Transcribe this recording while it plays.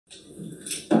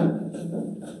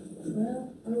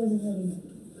Well, I wasn't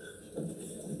ready.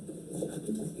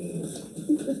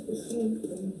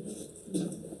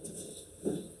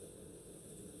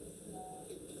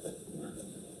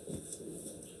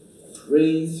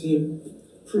 Praise him,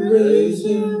 praise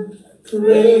him,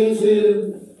 praise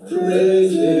him,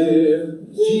 praise him.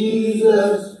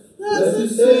 Jesus,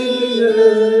 blessed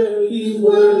Savior, he's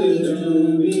worthy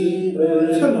to be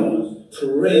praised. Come on.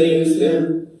 Praise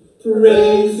him,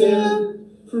 praise him,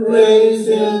 praise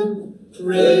him,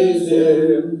 praise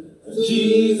him.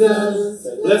 Jesus,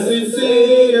 blessed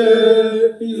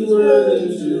Savior, he's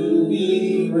worthy to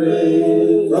be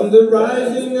praised. From the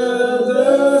rising of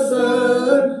the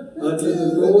sun unto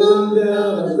the going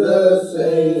down of the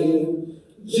same.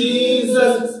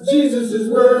 Jesus, Jesus is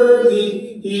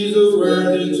worthy, he's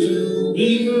worthy to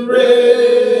be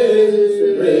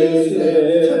praised. Praise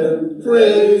him,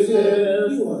 praise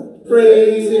him,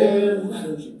 praise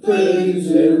him, praise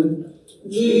him.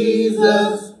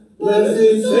 Jesus,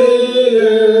 blessed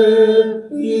Savior,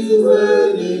 he's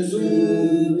worthy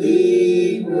to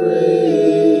be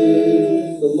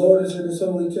praised. The Lord is in his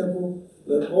holy temple.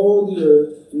 Let all the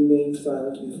earth remain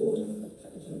silent before him.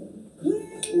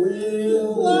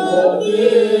 We'll walk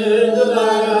in the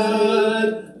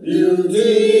light,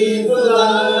 beautiful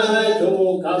light.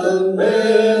 Oh, come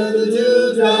where the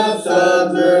dewdrops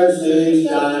of mercy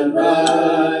shine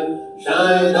bright.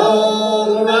 Shine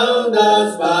all around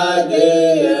us by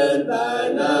day and by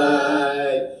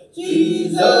night.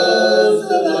 Jesus,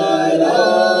 the light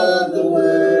of the world.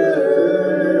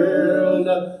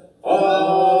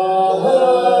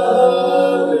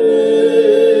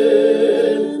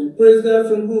 Praise God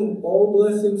from whom all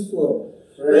blessings flow.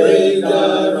 Praise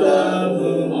God from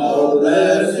whom all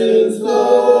blessings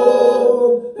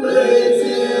flow. Praise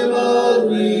him, all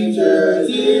creatures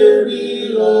here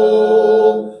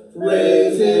below.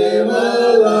 Praise him,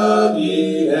 all of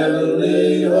ye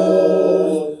heavenly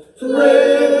hosts.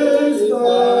 Praise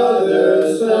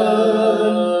Father,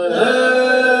 Son,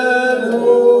 and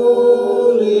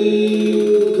Holy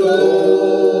Ghost.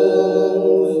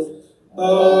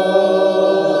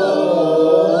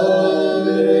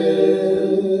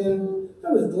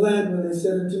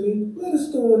 Said unto me, let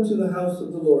us go into the house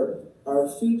of the Lord. Our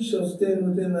feet shall stand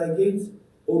within thy gates,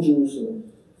 O Jerusalem.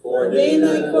 For a day in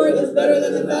thy court is better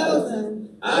than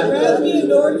 1,000. I'd rather be a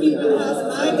doorkeeper in the house of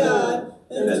my God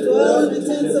than to dwell in the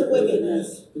tents of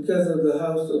wickedness. Because of the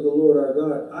house of the Lord our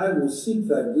God, I will seek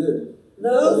thy good.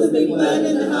 Those who be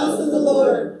planted in the house of the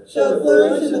Lord shall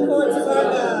flourish in the courts of our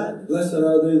God. Blessed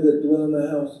are they that dwell in thy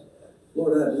house.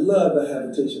 Lord, I love thy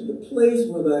habitation, the place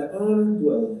where thy honor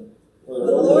dwelleth. The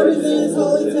Lord is in his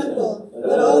holy temple.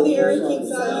 Let all the earth keep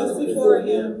silence before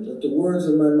him. Let the words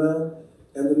of my mouth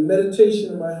and the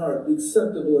meditation of my heart be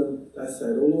acceptable in thy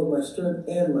sight, O Lord, my strength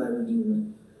and my redeemer.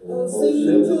 Oh, sing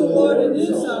to the Lord a new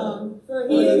song, for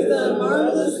he has done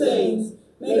marvelous things.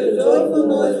 Make a joyful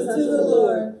noise unto the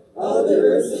Lord. All the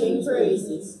earth sing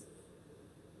praises.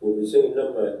 We'll be singing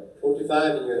number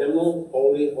 25 in your hymnal,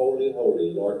 Holy, Holy,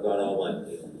 Holy, Lord God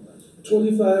Almighty.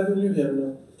 25 in your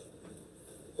hymnal.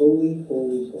 Holy,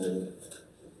 holy, holy.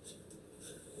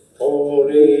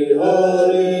 Holy,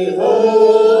 holy,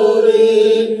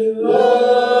 holy,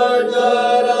 Lord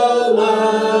God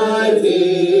Almighty.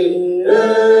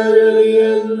 Early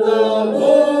in the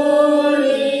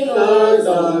morning our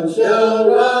song shall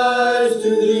rise to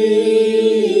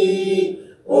thee.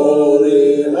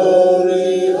 Holy,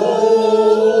 holy,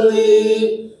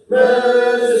 holy,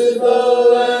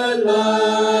 merciful and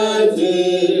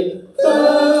mighty.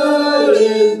 God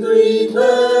in three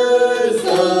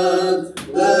persons,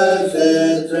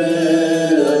 blessed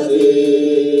Trinity.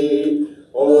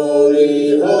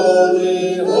 Holy,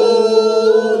 holy,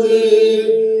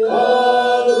 holy,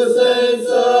 all the saints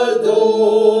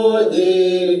adore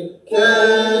thee,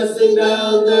 casting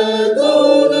down their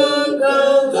golden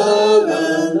crowns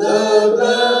around the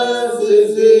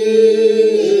blessed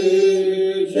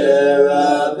sea.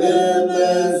 Cherubim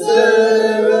and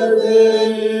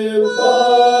seraphim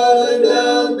falling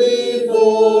down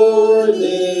before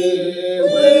thee,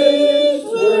 which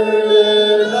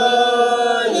were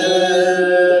high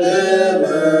and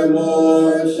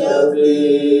evermore shall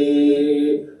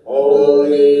be.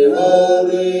 Holy,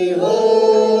 holy,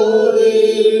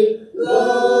 holy,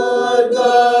 Lord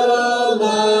God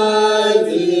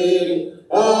Almighty.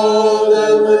 All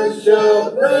that works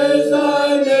shall praise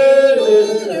thy name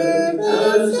in earth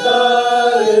and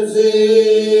sky and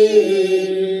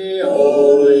sea.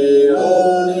 Holy,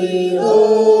 holy,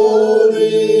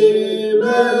 holy,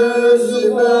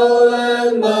 merciful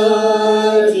and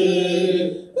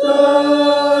mighty,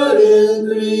 God in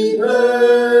three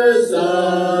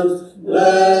persons,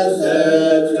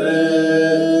 blessed Trinity.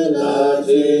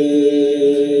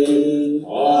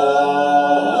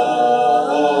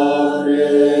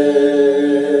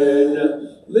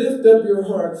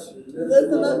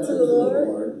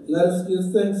 Let us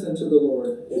give thanks unto the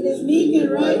Lord. It is meet and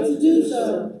right to do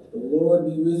so. The Lord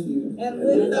be with you. And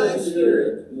with thy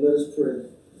spirit. Let us pray.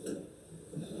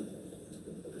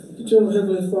 Eternal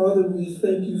Heavenly Father, we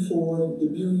thank you for the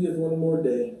beauty of one more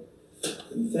day.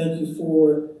 We thank you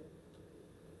for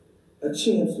a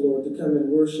chance, Lord, to come and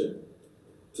worship,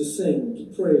 to sing, to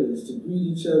praise, to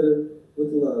greet each other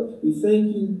with love. We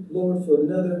thank you, Lord, for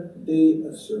another day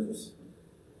of service.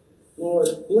 Lord,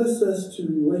 bless us to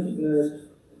recognize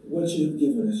what you've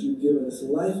given us. You've given us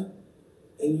life,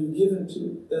 and you've given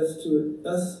to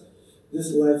us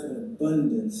this life in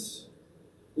abundance.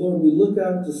 Lord, we look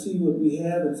out to see what we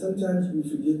have, and sometimes we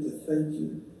forget to thank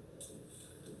you.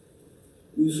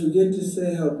 We forget to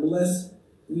say how blessed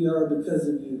we are because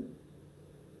of you.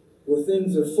 Where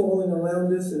things are falling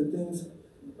around us and things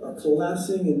are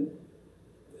collapsing, and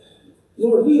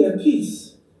Lord, we have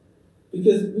peace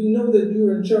because we know that you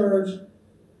are in charge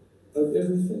of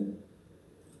everything.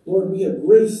 Lord, we have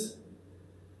grace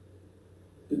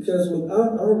because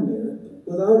without our merit,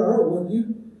 without our work,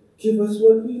 you give us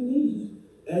what we need.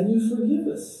 And you forgive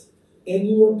us. And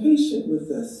you are patient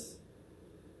with us.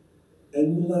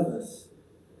 And you love us.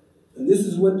 And this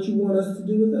is what you want us to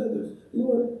do with others.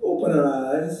 Lord, open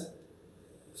our eyes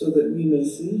so that we may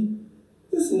see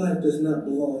this life does not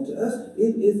belong to us.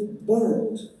 It is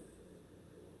borrowed.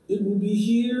 It will be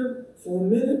here for a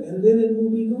minute and then it will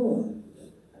be gone.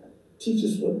 Teach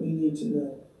us what we need to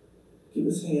know. Give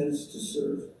us hands to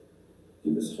serve.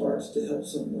 Give us hearts to help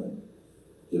someone.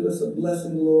 Give us a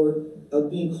blessing, Lord,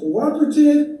 of being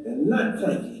cooperative and not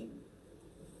cranky.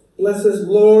 Bless us,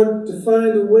 Lord, to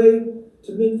find a way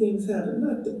to make things happen,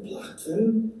 not to block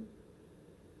them.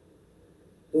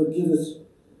 Lord, give us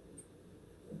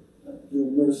your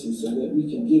mercy so that we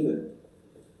can give it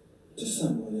to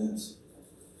someone else.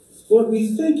 Lord,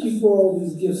 we thank you for all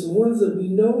these gifts, the ones that we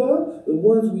know of, the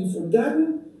ones we've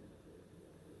forgotten,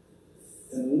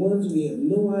 and the ones we have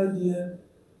no idea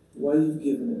why you've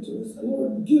given it to us.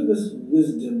 Lord, give us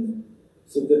wisdom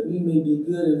so that we may be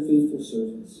good and faithful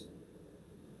servants.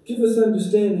 Give us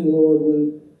understanding, Lord,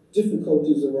 when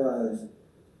difficulties arise.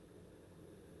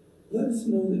 Let us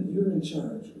know that you're in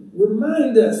charge.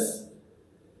 Remind us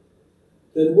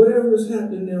that whatever is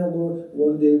happening now, Lord,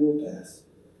 one day will pass.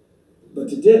 But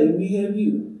today we have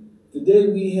you. Today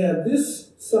we have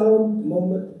this solemn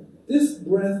moment, this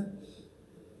breath,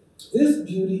 this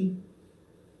beauty,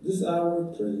 this hour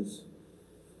of praise.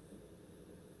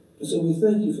 And so we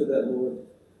thank you for that, Lord,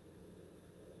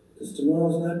 because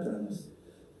tomorrow's not promised.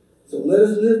 So let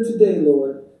us live today,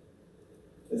 Lord,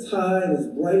 as high and as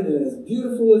bright and as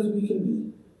beautiful as we can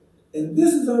be. And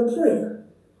this is our prayer.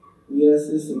 We ask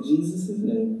this in Jesus'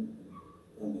 name.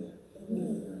 Amen.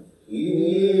 Amen.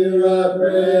 Hear our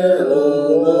prayer, O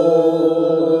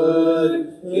Lord.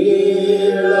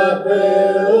 Hear our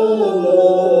prayer, O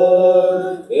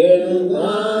Lord.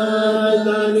 Incline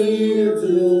thine ear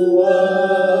to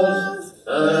us,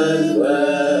 and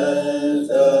grant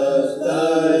us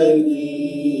thy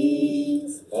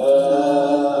peace. Amen.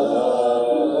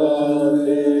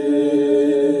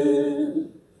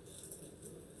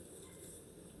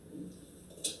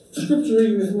 Scripture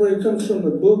reading this morning comes from the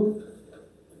book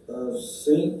of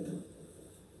St.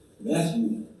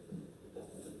 Matthew.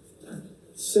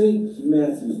 St.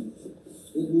 Matthew.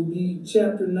 It will be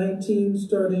chapter 19,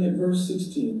 starting at verse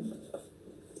 16.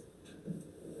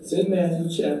 St. Matthew,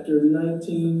 chapter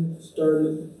 19,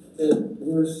 starting at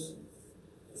verse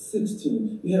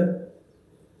 16. We have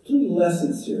 3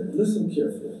 lessons here. Listen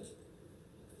carefully.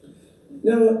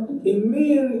 Now, a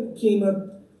man came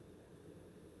up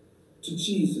to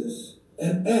Jesus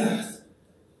and asked,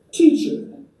 "Teacher,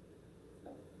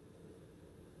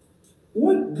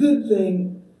 what good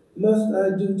thing must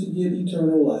I do to get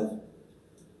eternal life?"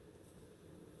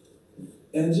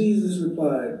 And Jesus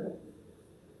replied,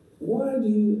 "Why do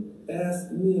you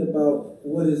ask me about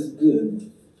what is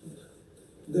good?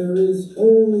 There is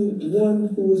only one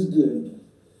who is good.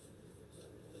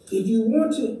 If you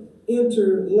want to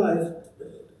enter life,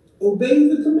 obey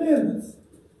the commandments."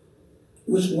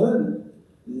 "Which one?"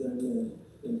 the young man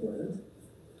inquired.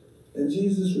 And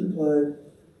Jesus replied,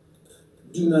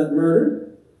 "Do not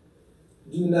murder,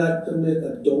 do not commit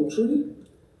adultery,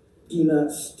 do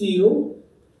not steal,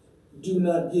 do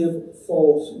not give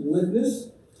false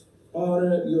witness,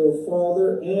 honor your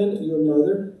father and your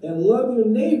mother, and love your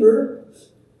neighbor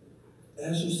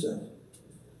as yourself.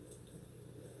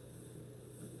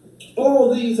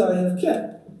 All these I have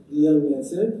kept," the young man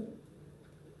said.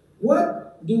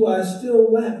 "What do I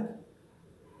still lack?"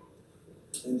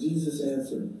 And Jesus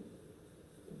answered,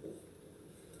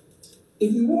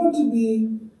 "If you want to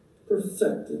be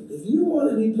perfected, if you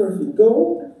want to be perfect,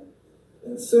 go,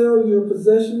 and sell your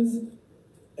possessions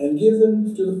and give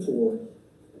them to the poor,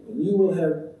 and you will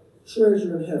have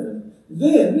treasure in heaven.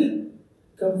 Then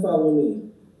come follow me.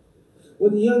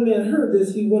 When the young man heard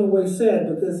this, he went away sad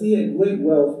because he had great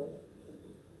wealth.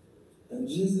 And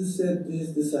Jesus said to his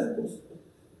disciples,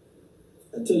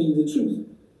 I tell you the truth,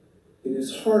 it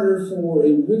is harder for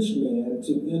a rich man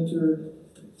to enter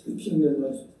the kingdom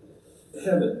of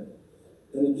heaven.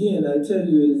 And again, I tell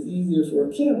you, it is easier for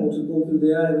a camel to go through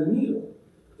the eye of a needle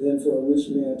than for a rich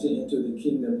man to enter the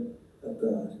kingdom of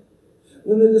God.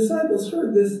 When the disciples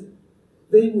heard this,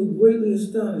 they were greatly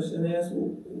astonished and asked,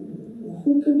 well,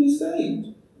 who can be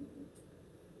saved?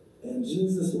 And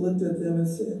Jesus looked at them and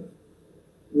said,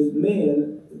 with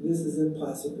man, this is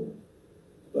impossible,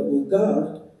 but with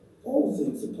God, all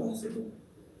things are possible.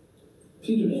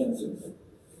 Peter answered,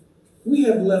 we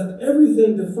have left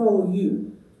everything to follow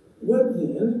you. What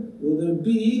then will there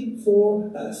be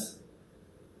for us?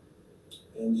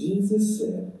 And Jesus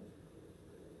said,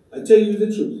 I tell you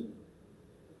the truth.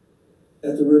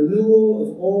 At the renewal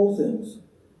of all things,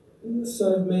 when the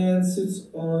Son of Man sits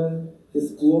on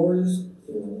his glorious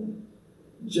throne,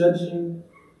 judging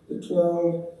the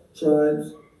 12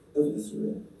 tribes of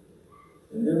Israel,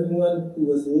 and everyone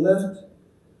who has left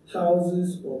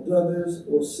houses or brothers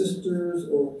or sisters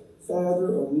or father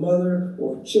or mother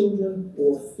or children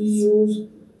or fields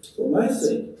for my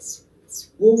sake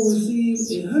will receive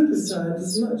 100 times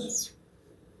as much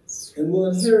and will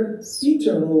inherit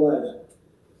eternal life.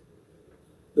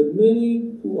 But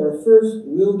many who are first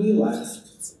will be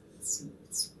last,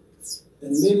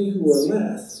 and many who are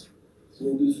last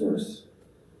will be first.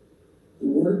 The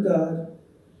word of God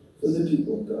for the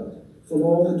people of God, from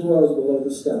all that dwells below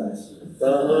the skies.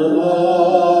 From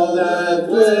all that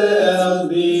dwells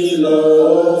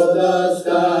below the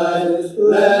skies,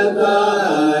 let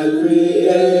thy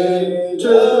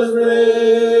Creator's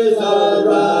praise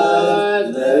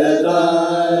arise. Let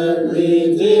thy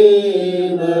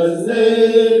Redeemer's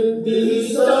name be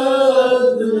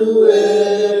sung through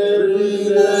every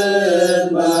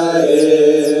land by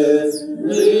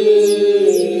every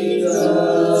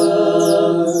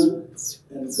tongue.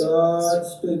 And God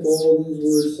spake all these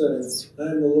words, saying, I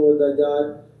am the Lord thy God,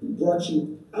 who brought you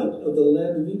out of the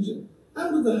land of Egypt,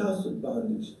 out of the house of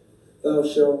bondage. Thou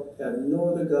shalt have no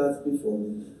other gods before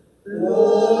me.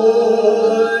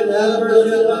 Lord, have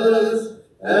mercy upon us,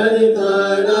 and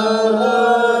incline our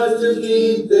hearts to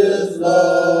keep this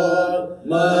law.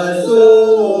 My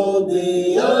soul,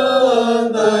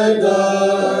 beyond thy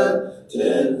guard,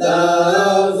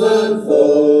 10,000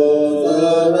 foes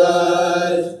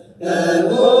arise, and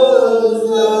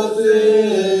hosts of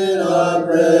sin are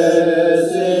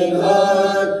pressing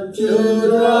hard to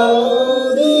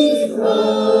draw thee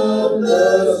from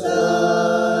the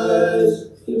skies.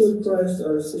 Hear what Christ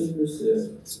our Savior said,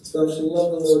 thou shalt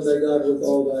love the Lord thy God with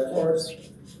all thy heart,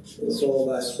 with all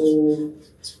thy soul,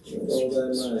 with all thy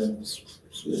mind.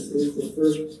 This is the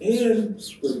first and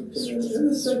great commandment. And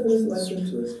the second is like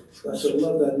unto it, thou shalt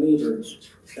love thy neighbor as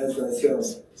thyself.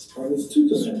 On these two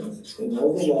commandments hang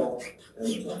all the law and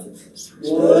the prophets.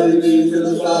 Glory be to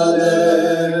the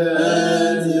Father,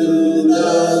 and to the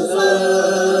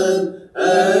Son,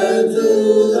 and to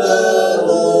the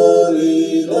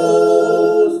Holy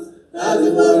Ghost, as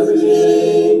it was in the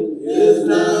beginning, is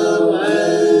now,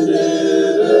 and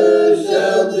ever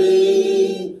shall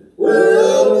be,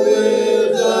 world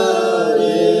without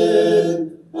end.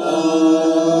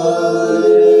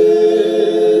 Amen.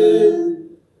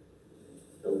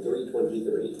 Number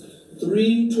 323.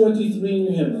 323 in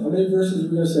your hymn. How many verses are we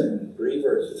going to sing? 3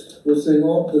 verses. We'll sing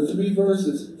all the 3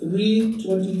 verses.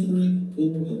 323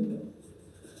 in your hymn.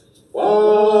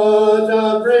 What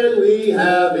a friend we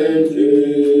have in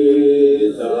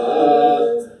Jesus,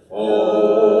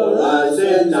 all our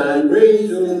sins and griefs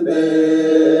to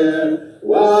bear.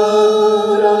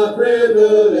 What a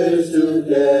privilege to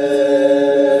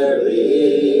carry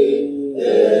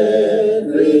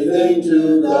everything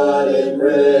to God in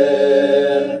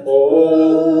prayer.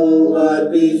 Oh,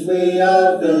 what peace we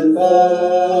often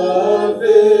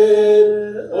forfeit.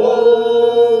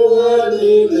 Oh, what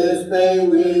needless pain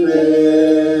we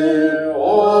bear.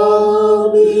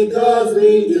 All because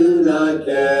we do not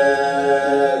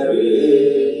carry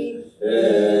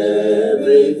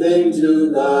everything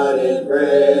to God in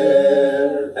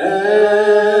prayer.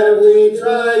 Every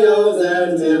trials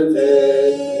and temptation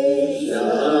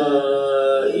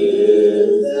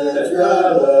is a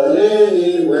trouble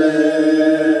anywhere.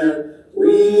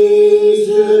 We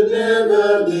should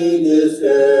never be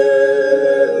discouraged.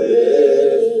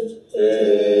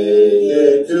 Take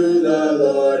it to the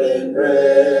Lord in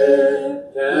prayer.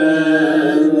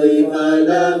 Can we find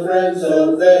a friend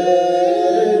so faithful?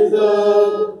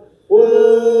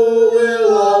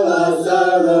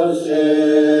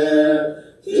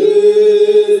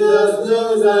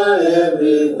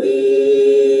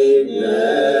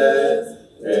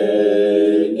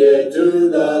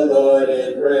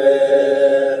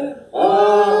 prayer.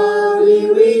 All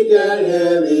ye weak and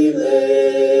heavy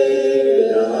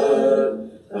laden,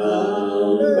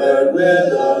 comfort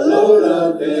with a load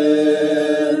of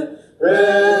care.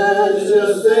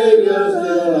 Precious Savior,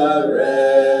 still our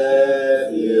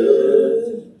refuge.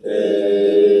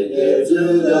 Take it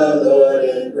to the Lord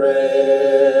in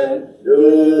prayer.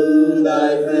 Do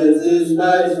thy friends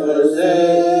despise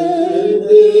forsake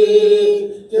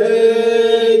thee?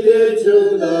 Take it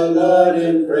to the Lord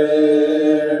in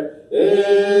prayer.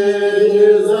 In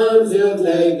his arms he'll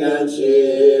take and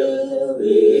shield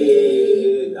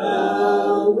thee.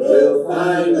 Thou wilt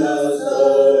find the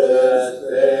solace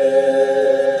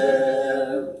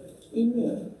there.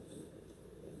 Amen.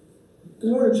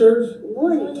 Good morning, church. Good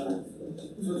morning.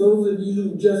 For those of you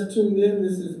who just tuned in,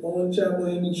 this is Owen Chapel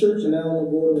AME Church in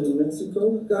Alamogordo, New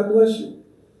Mexico. God bless you.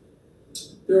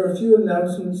 There are a few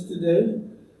announcements today,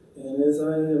 and as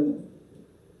I am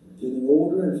getting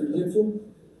older and forgetful,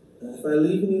 if I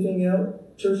leave anything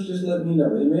out, church, just let me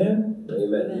know. Amen?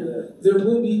 Amen. There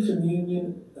will be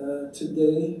communion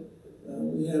today.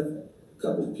 We have a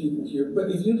couple of people here,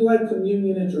 but if you'd like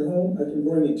communion at your home, I can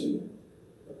bring it to you.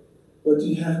 What do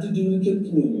you have to do to get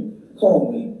communion?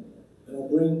 Call me, and I'll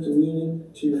bring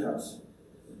communion to your house.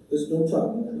 There's no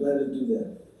problem. I'm glad to do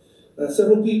that.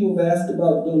 Several people have asked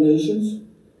about donations,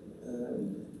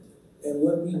 and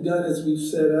what we've done is we've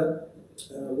set up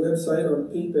a website on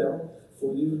PayPal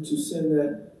for you to send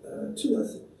that to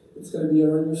us. It's going to be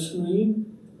on your screen,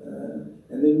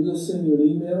 and then we'll send you an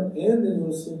email, and then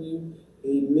we'll send you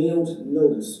a mailed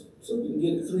notice. So you can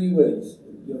get it three ways.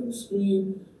 It'll be on the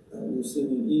screen, we'll send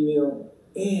you an email,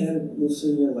 and we'll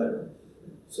send you a letter.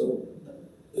 So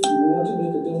if you want to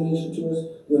make a donation to us,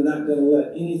 we're not going to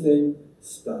let anything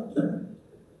stop you.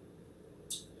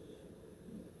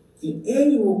 The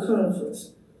annual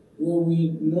conference, where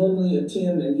we normally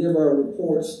attend and give our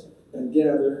reports and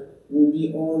gather, will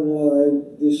be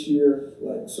online this year,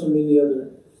 like so many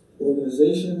other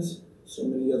organizations, so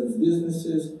many other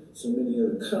businesses, so many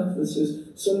other conferences,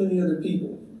 so many other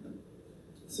people.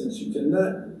 Since you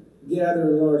cannot gather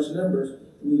in large numbers,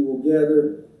 we will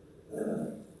gather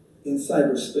in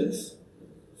cyberspace.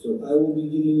 So I will be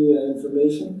giving you that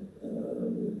information.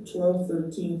 12th,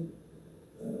 13th,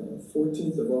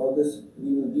 14th of August,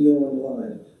 we will be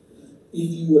online.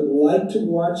 If you would like to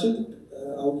watch it,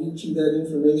 I'll get you that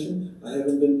information. I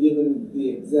haven't been given the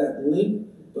exact link,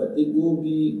 but it will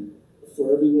be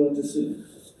for everyone to see.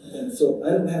 And so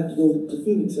I don't have to go to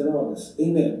Phoenix in August.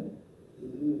 Amen.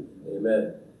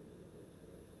 Amen.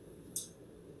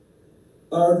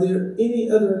 Are there any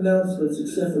other announcements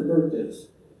except for birthdays?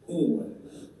 Anyone?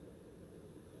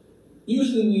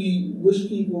 Usually we wish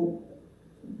people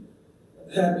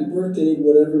happy birthday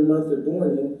whatever month they're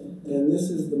born in, and this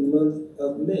is the month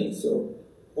of May. So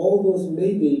all those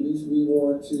May babies we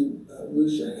want to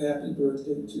wish a happy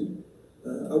birthday to.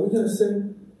 Are we going to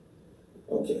sing?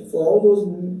 Okay, for all those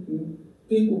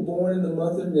people born in the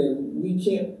month of May, we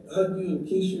can't hug you and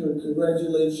kiss you and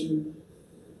congratulate you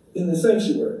in the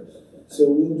sanctuary. So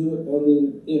we'll do it on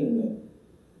the internet.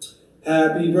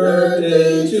 Happy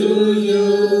birthday to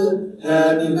you.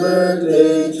 Happy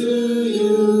birthday to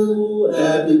you.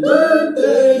 Happy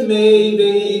birthday, May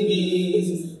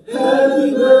babies.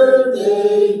 Happy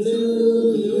birthday to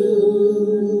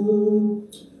you.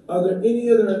 Are there any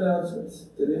other announcements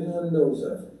that anyone knows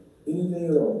of? Anything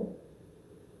at all?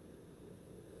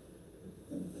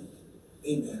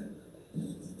 Amen.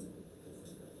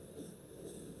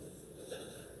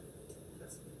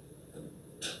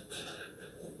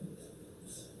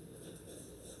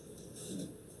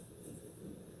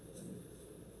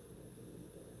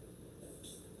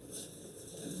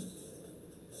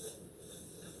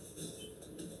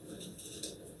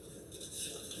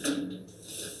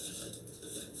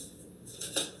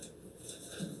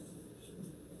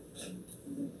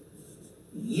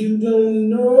 You don't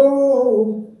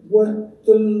know what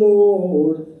the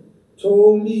Lord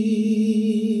told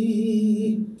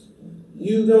me.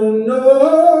 You don't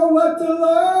know what the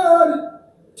Lord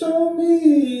told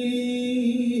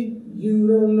me. You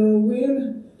don't know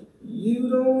when, you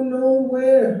don't know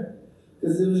where,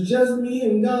 'cause it was just me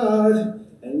and God,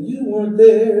 and you weren't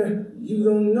there. You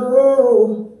don't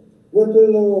know what the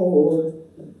Lord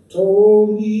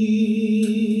told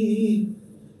me.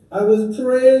 I was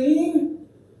praying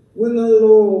when the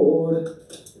Lord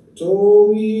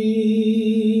told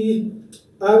me.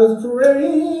 I was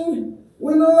praying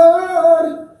when the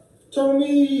Lord told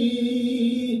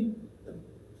me.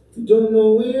 You don't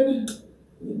know when,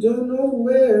 you don't know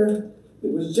where.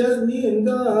 It was just me and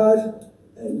God,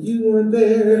 and you weren't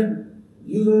there.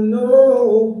 You don't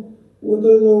know what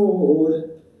the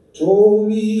Lord told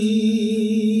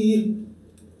me.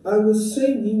 I was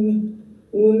singing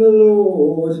when the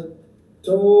Lord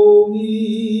told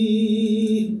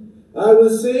me. I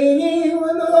was singing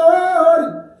when the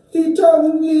Lord, He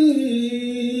told me.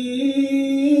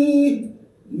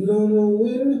 You don't know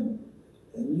when,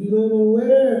 and you don't know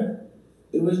where.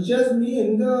 It was just me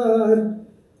and God,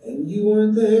 and you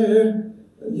weren't there.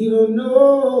 And you don't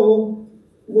know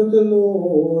what the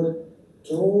Lord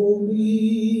told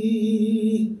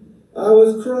me. I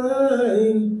was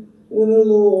crying when the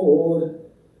Lord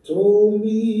told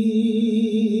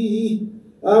me.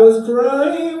 I was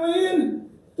crying when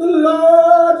the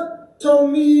Lord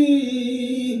told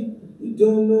me. You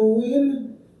don't know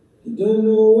when, you don't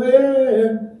know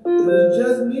where. It was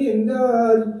just me and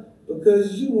God,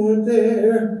 because you weren't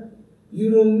there.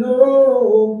 You don't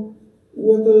know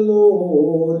what the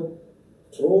Lord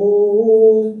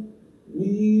told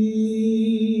me.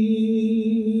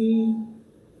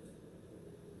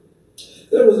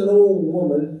 There was an old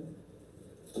woman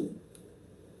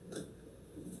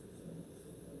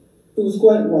who was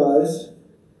quite wise,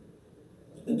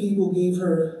 and people gave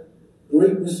her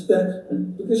great respect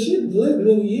because she had lived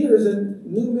many years and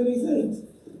knew many things.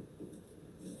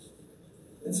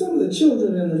 And some of the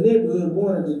children in the neighborhood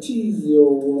wanted to tease the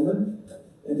old woman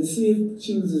and to see if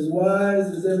she was as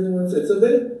wise as everyone said. So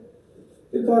they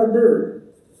caught a bird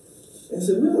and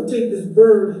said, we're going to take this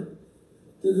bird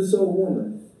to this old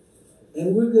woman,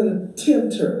 and we're going to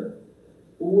tempt her,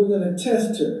 or we're going to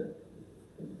test her.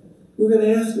 We're going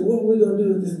to ask her, what we're going to do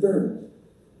with this bird.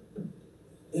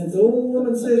 And if the old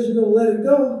woman says you're going to let it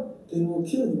go, then we'll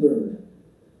kill the bird.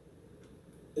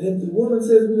 And if the woman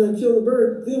says we're going to kill the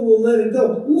bird, then we'll let it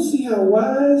go. We'll see how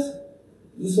wise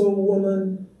this old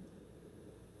woman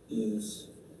is.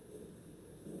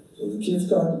 So the kids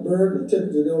caught the bird and took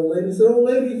it to the old lady and said, old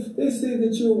lady, they say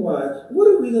that you're wise. What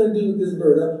are we going to do with this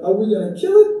bird? Are we going to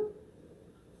kill it?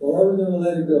 Or are we going to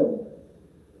let it go?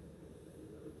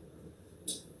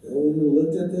 The old woman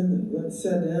looked at them and went and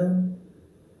sat down,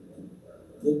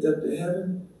 looked up to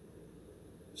heaven.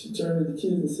 She turned to the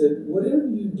kids and said, whatever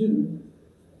you do,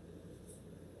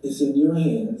 it's in your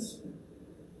hands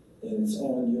and it's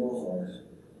on your heart.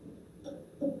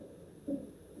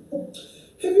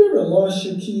 Have you ever lost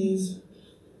your keys?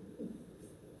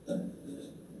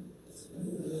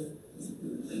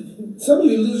 Some of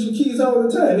you lose your keys all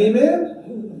the time, amen?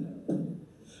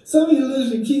 Some of you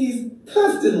lose your keys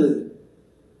constantly.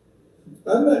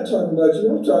 I'm not talking about you,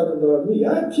 I'm talking about me.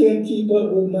 I can't keep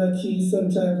up with my keys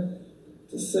sometimes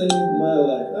to save my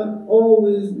life. I'm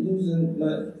always losing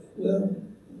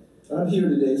I'm here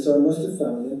today, so I must have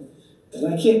found them.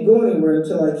 And I can't go anywhere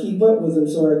until I keep up with them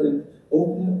so I can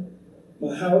open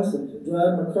my house and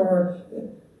drive my car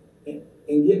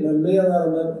and get my mail out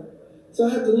of my... So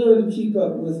I have to learn to keep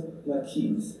up with my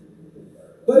keys.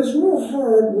 But it's real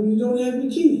hard when you don't have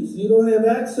your keys. You don't have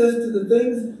access to the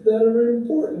things that are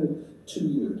important to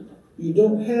you. You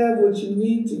don't have what you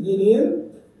need to get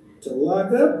in, to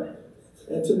lock up,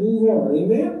 and to move on.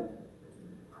 Amen?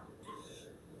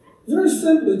 Very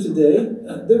simply today,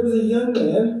 there was a young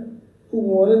man who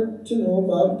wanted to know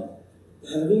about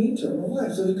having eternal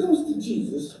life. So he goes to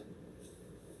Jesus,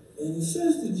 and he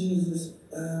says to Jesus,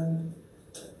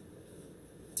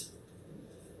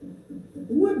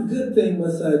 what good thing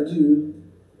must I do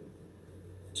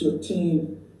to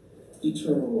obtain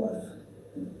eternal life?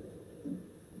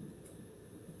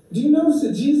 Do you notice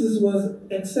that Jesus was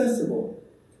accessible?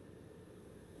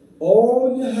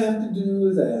 All you have to do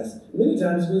is ask. Many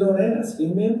times we don't ask,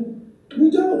 amen? We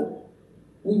don't.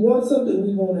 We want something,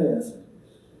 we won't ask.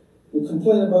 We'll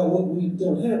complain about what we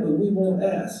don't have, but we won't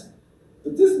ask.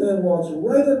 But this man walks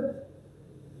right up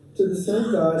to the Son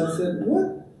of God and said,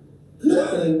 what good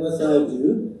thing must I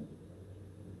do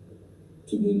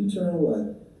to get eternal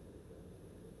life?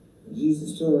 And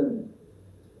Jesus told him,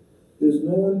 there's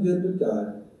no one good but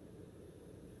God.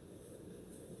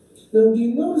 Now, do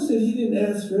you notice that he didn't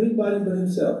ask for anybody but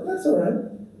himself? That's all right.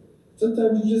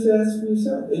 Sometimes you just ask for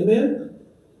yourself. Amen?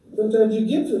 Sometimes you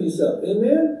give for yourself.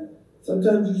 Amen?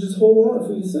 Sometimes you just hold on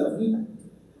for yourself. You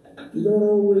don't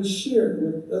always share it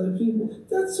with other people.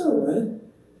 That's all right.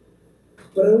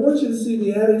 But I want you to see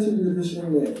the attitude of this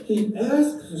young man. He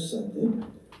asked for something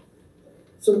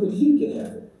so that he can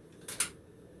have it.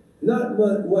 Not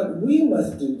what we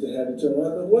must do to have eternal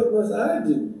life, but what must I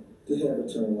do to have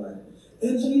eternal life?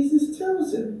 And Jesus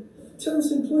tells him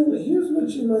plainly, here's what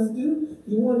you must do.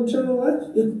 You want eternal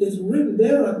life? It's written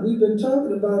down. We've been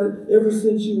talking about it ever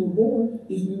since you were born.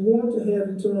 If you want to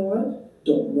have eternal life,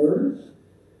 don't murder,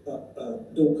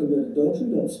 don't commit adultery,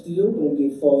 don't steal, don't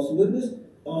give false witness,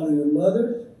 honor your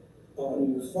mother, honor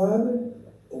your father,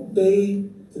 obey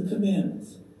the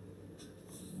commandments.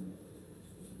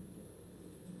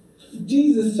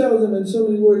 Jesus tells them in so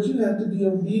many words, you have to be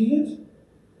obedient.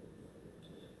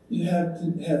 You have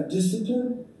to have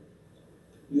discipline.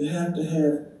 You have to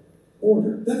have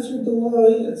order. That's what the law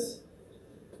is.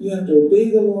 You have to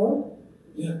obey the law.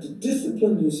 You have to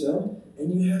discipline yourself.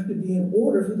 And you have to be in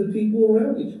order for the people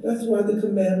around you. That's why the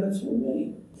commandments were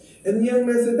made. And the young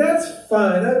man said, that's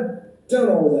fine. I've done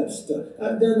all that stuff.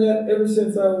 I've done that ever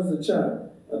since I was a child.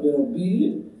 I've been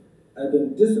obedient. I've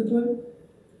been disciplined.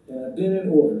 And I've been in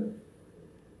order.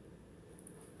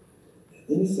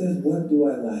 And then he says, what do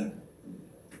I lack?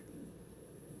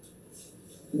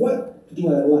 What do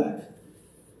I lack?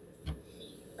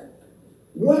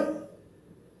 What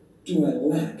do I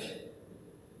lack?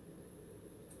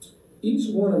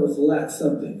 Each one of us lacks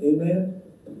something. Amen?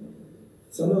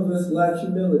 Some of us lack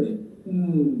humility.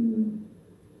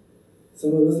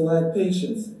 Some of us lack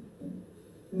patience.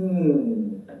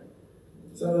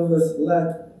 Some of us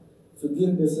lack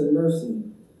forgiveness and mercy.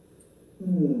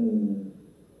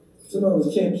 Some of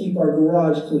us can't keep our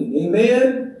garage clean.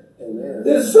 Amen? Amen.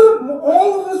 There's something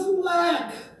all of us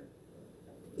lack.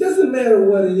 Doesn't matter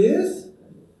what it is.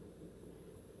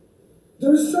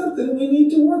 There's something we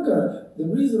need to work on. The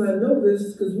reason I know this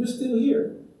is because we're still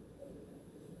here.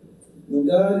 When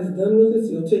God is done with us,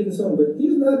 he'll take us home. But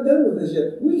he's not done with us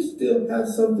yet. We still have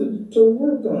something to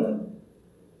work on.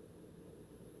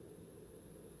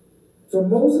 For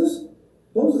Moses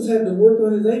had to work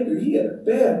on his anger. He had a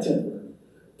bad temper.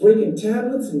 Breaking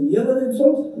tablets and yelling at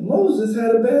folks. Moses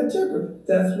had a bad temper.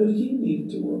 That's what he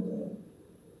needed to work on.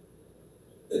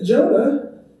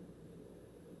 Jonah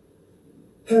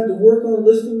had to work on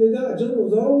listening to God. Jonah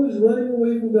was always running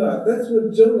away from God. That's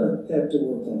what Jonah had to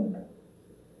work on.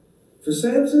 For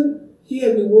Samson, he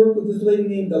had to work with this lady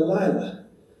named Delilah.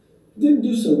 Didn't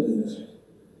do so good.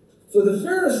 For the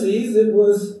Pharisees, it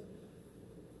was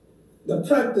the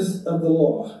practice of the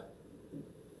law.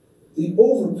 The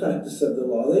over-practice of the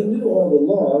law. They knew all the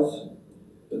laws,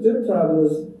 but their problem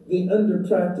was they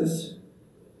under-practiced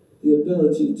the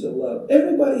ability to love.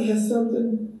 Everybody has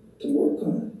something to work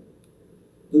on.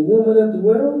 The woman at the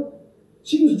well,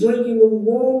 she was drinking the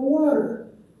wrong water.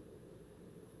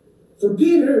 For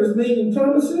Peter, it was making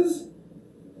promises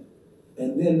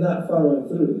and then not following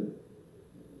through.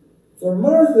 For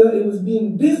Martha, it was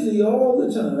being busy all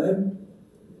the time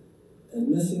and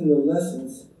missing the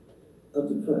lessons of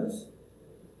the Christ.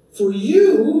 For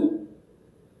you,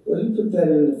 well, you put that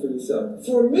in there for yourself.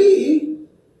 For me,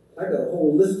 I got a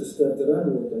whole list of stuff that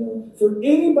I'm working on. For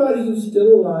anybody who's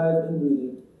still alive and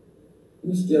breathing,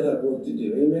 we still have work to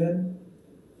do. Amen?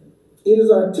 It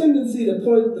is our tendency to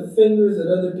point the fingers at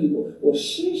other people. Well,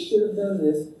 she should have done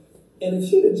this, and if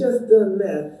she'd have just done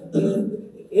that,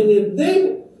 and if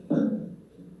they,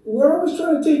 we're always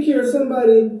trying to take care of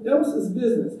somebody else's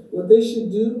business. What they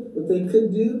should do, what they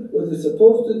could do, what they're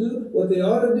supposed to do, what they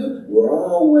ought to do. We're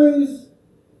always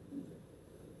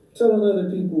telling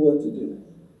other people what to do.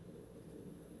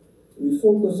 We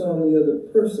focus on the other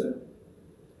person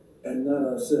and not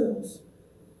ourselves.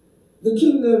 The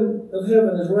kingdom of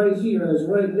heaven is right here and is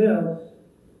right now,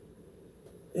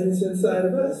 and it's inside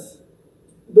of us.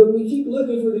 But we keep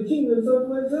looking for the kingdom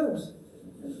someplace else.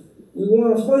 We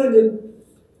want to find it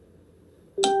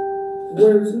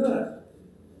where it's not.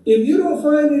 If you don't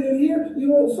find it in here,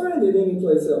 you won't find it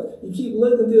anyplace else. You keep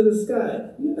looking to the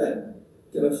sky. You're not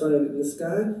going to find it in the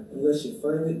sky unless you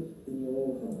find it in your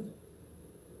own heart.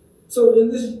 So in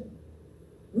this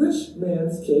rich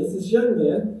man's case, this young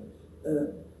man,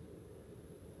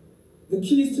 the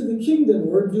keys to the kingdom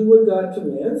were do what God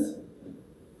commands,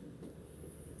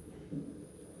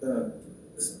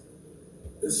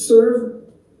 serve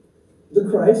the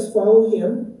Christ, follow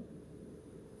him,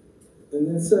 and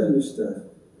then sell your stuff.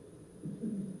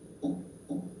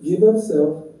 Give up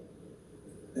self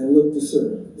and look to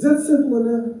serve. Is that simple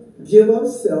enough? Give up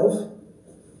self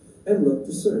and look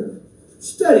to serve.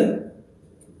 Study.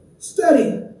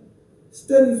 Study.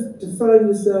 Study to find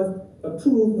yourself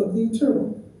approved of the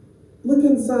eternal. Look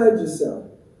inside yourself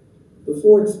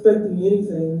before expecting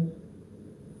anything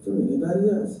from anybody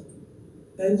else.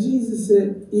 And Jesus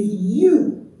said, if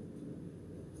you,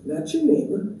 not your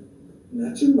neighbor,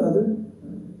 not your mother,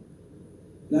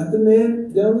 not the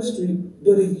man down the street,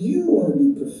 but if you want to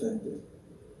be perfected,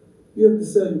 you have to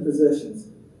sell your possessions.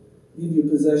 Give your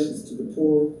possessions to the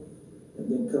poor,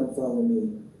 and then come follow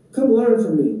me. Come learn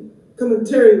from me. Come and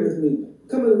tarry with me.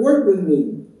 Come and work with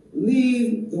me.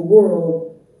 Leave the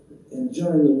world and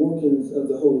join the workings of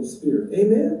the Holy Spirit.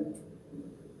 Amen?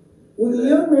 When the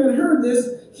young man heard this,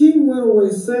 he went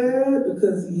away sad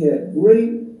because he had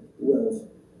great wealth.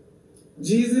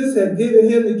 Jesus had given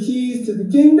him the keys to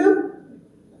the kingdom,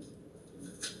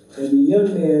 and the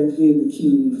young man gave the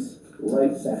keys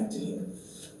right back to him.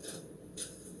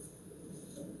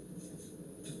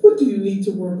 What do you need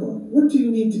to work on? What do you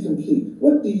need to complete?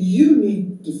 What do you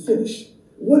need to finish?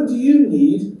 What do you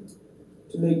need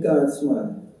to make God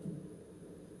smile?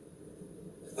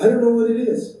 I don't know what it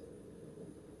is.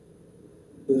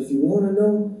 But if you want to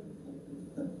know,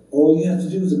 all you have to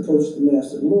do is approach the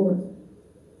Master. Lord,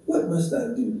 what must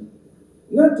I do?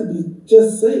 Not to be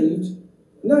just saved,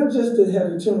 not just to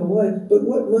have eternal life, but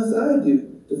what must I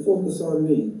do to focus on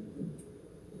me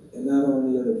and not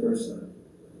on the other person?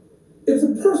 It's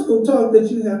a personal talk that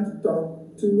you have to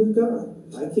talk to with God.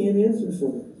 I can't answer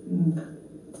for you.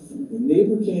 Your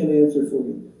neighbor can't answer for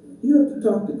you. You have to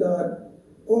talk to God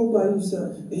all by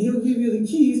yourself. And he'll give you the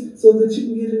keys so that you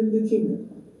can get into the kingdom.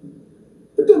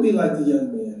 But don't be like the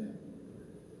young man.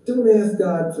 Don't ask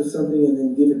God for something and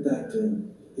then give it back to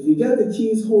him. If you got the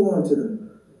keys, hold on to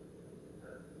them.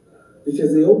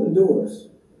 Because they open doors.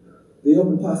 They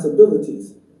open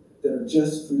possibilities that are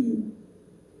just for you.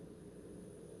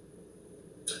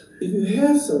 If you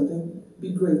have something,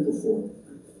 be grateful for it.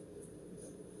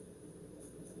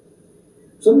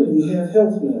 Some of you have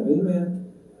health now,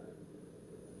 amen.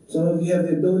 Some of you have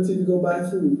the ability to go buy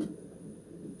food.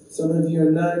 Some of you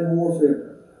are not in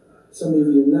warfare. Some of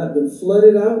you have not been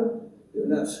flooded out. There are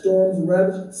not storms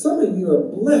ravaged. Some of you are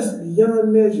blessed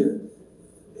beyond measure,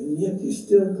 and yet you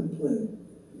still complain.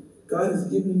 God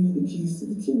has given you the keys to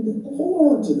the kingdom.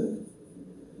 Hold on to them.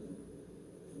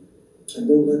 And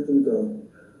don't let them go.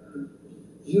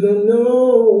 You don't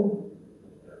know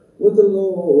what the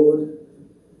Lord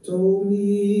told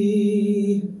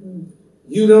me.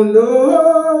 You don't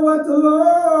know what the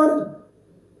Lord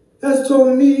has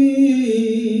told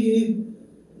me.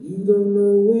 You don't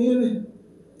know when,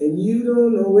 and you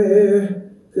don't know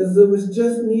where, because it was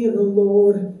just me and the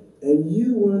Lord, and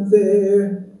you weren't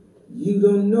there. You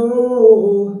don't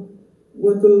know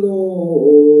what the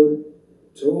Lord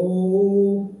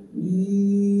told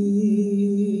me.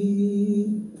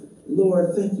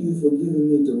 Lord, thank you for giving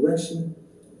me direction.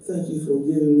 Thank you for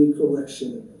giving me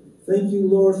correction. Thank you,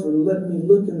 Lord, for letting me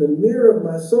look in the mirror of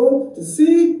my soul to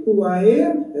see who I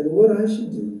am and what I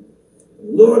should do.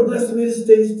 Lord, bless me to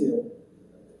stay still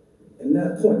and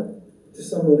not point to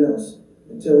someone else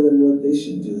and tell them what they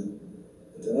should do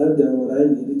until I've done what I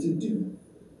needed to do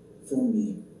for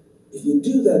me. If you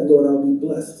do that, Lord, I'll be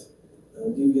blessed.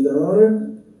 I'll give you the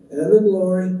honor and the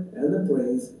glory and the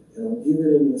praise, and I'll give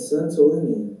it in your Son's holy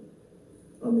name.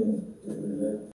 Amen. Amen.